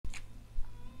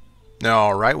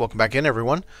Alright, welcome back in,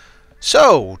 everyone.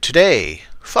 So, today,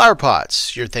 flower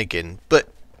pots. You're thinking, but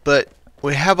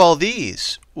we have all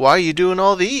these. Why are you doing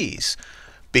all these?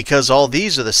 Because all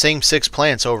these are the same 6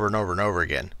 plants over and over and over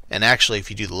again. And actually, if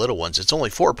you do the little ones, it's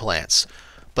only 4 plants.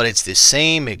 But it's the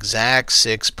same exact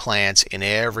 6 plants in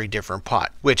every different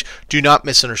pot. Which, do not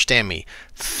misunderstand me.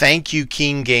 Thank you,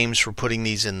 keengames, for putting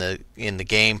these in the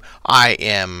game. I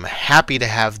am happy to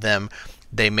have them.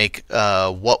 They make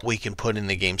what we can put in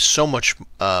the game so much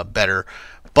better.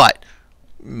 But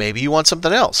maybe you want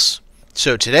something else.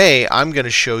 So today I'm going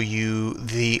to show you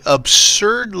the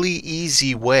absurdly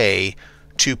easy way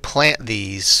to plant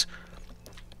these.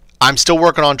 I'm still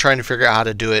working on trying to figure out how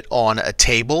to do it on a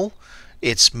table.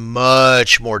 It's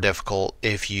much more difficult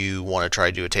if you want to try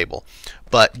to do a table.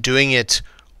 But doing it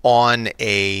on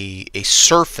a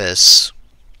surface,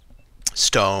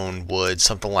 stone, wood,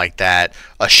 something like that,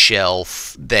 a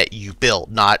shelf that you built,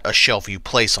 not a shelf you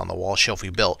place on the wall, a shelf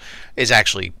you built, is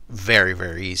actually very,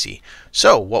 very easy.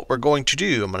 So what we're going to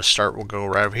do, I'm going to start, we'll go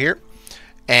right over here,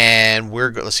 and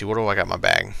let's see, what do I got in my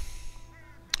bag?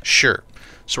 Sure.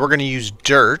 So we're going to use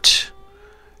dirt,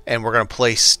 and we're going to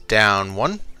place down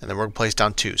 1, and then we're going to place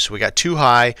down 2. So we got 2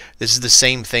 high. This is the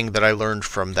same thing that I learned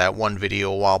from that one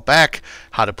video a while back,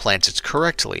 how to plant it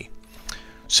correctly.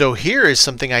 So here is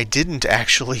something I didn't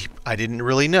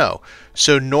really know.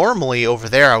 So normally over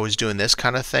there I was doing this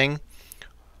kind of thing,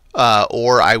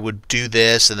 or I would do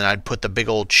this and then I'd put the big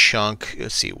old chunk.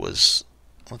 Let's see, let's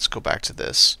go back to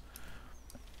this.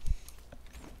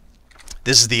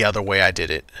 This is the other way I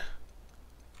did it.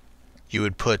 You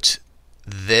would put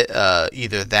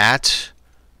either that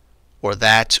or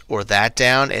that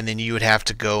down, and then you would have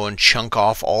to go and chunk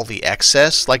off all the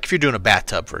excess, like if you're doing a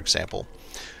bathtub, for example.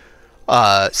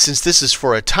 Since this is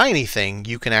for a tiny thing,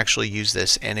 you can actually use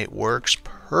this and it works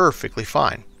perfectly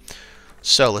fine.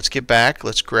 So let's get back.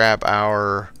 Let's grab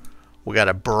we got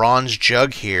a bronze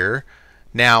jug here.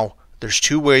 Now there's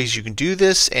 2 ways you can do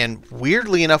this, and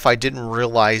weirdly enough I didn't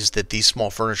realize that these small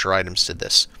furniture items did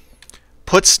this.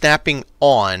 Put snapping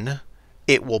on,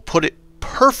 it will put it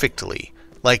perfectly,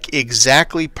 like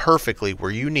exactly perfectly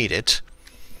where you need it.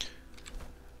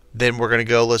 Then we're going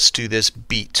to go, let's do this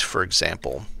beet, for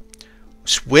example.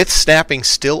 With snapping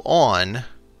still on,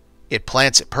 it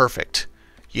plants it perfect.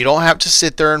 You don't have to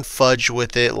sit there and fudge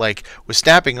with it. Like with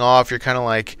snapping off, you're kind of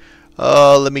like,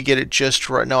 oh, let me get it just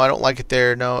right. No, I don't like it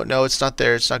there. No, it's not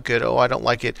there. It's not good. Oh, I don't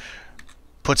like it.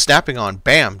 Put snapping on.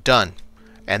 Bam, done.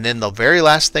 And then the very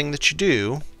last thing that you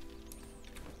do,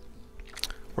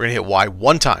 we're going to hit Y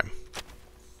 1 time.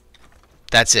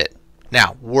 That's it.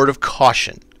 Now, word of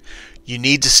caution. You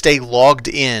need to stay logged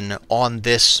in on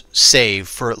this save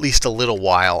for at least a little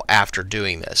while after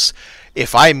doing this.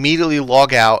 If I immediately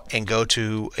log out and go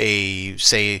to let's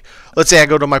say I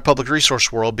go to my public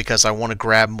resource world because I want to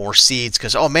grab more seeds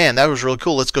because, oh man, that was really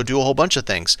cool, let's go do a whole bunch of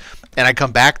things, and I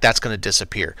come back, that's going to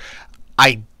disappear.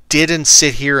 I didn't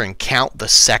sit here and count the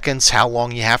seconds, how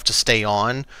long you have to stay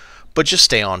on, but just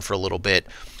stay on for a little bit.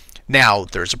 Now,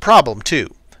 there's a problem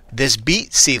too. This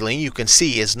beet seedling, you can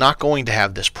see, is not going to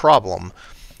have this problem.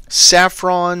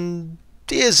 Saffron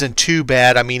isn't too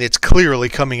bad. I mean, it's clearly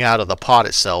coming out of the pot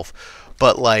itself.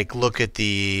 But, like, look at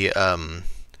the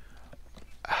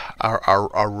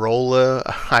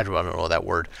Arola. I don't know that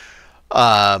word.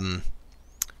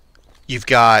 You've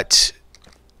got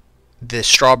the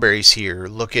strawberries here.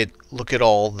 Look at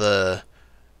all the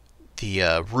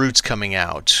roots coming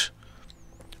out.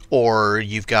 Or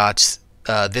you've got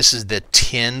this is the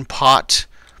tin pot,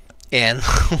 and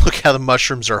look how the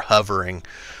mushrooms are hovering.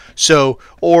 So,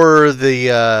 or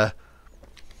the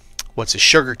what's a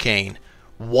sugar cane?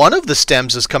 One of the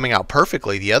stems is coming out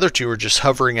perfectly. The other 2 are just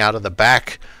hovering out of the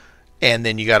back, and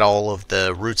then you got all of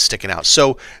the roots sticking out.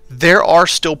 So there are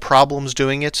still problems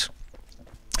doing it.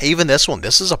 Even this one,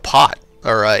 this is a pot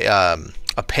or a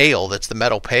pail. That's the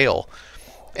metal pail,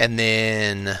 and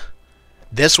then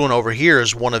this one over here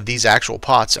is one of these actual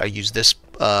pots. I use this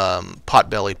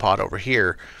potbelly pot over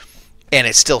here, and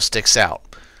it still sticks out.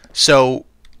 So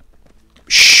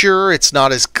sure, it's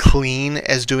not as clean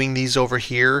as doing these over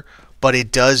here, but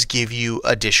it does give you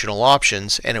additional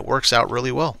options, and it works out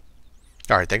really well.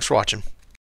 Alright, thanks for watching.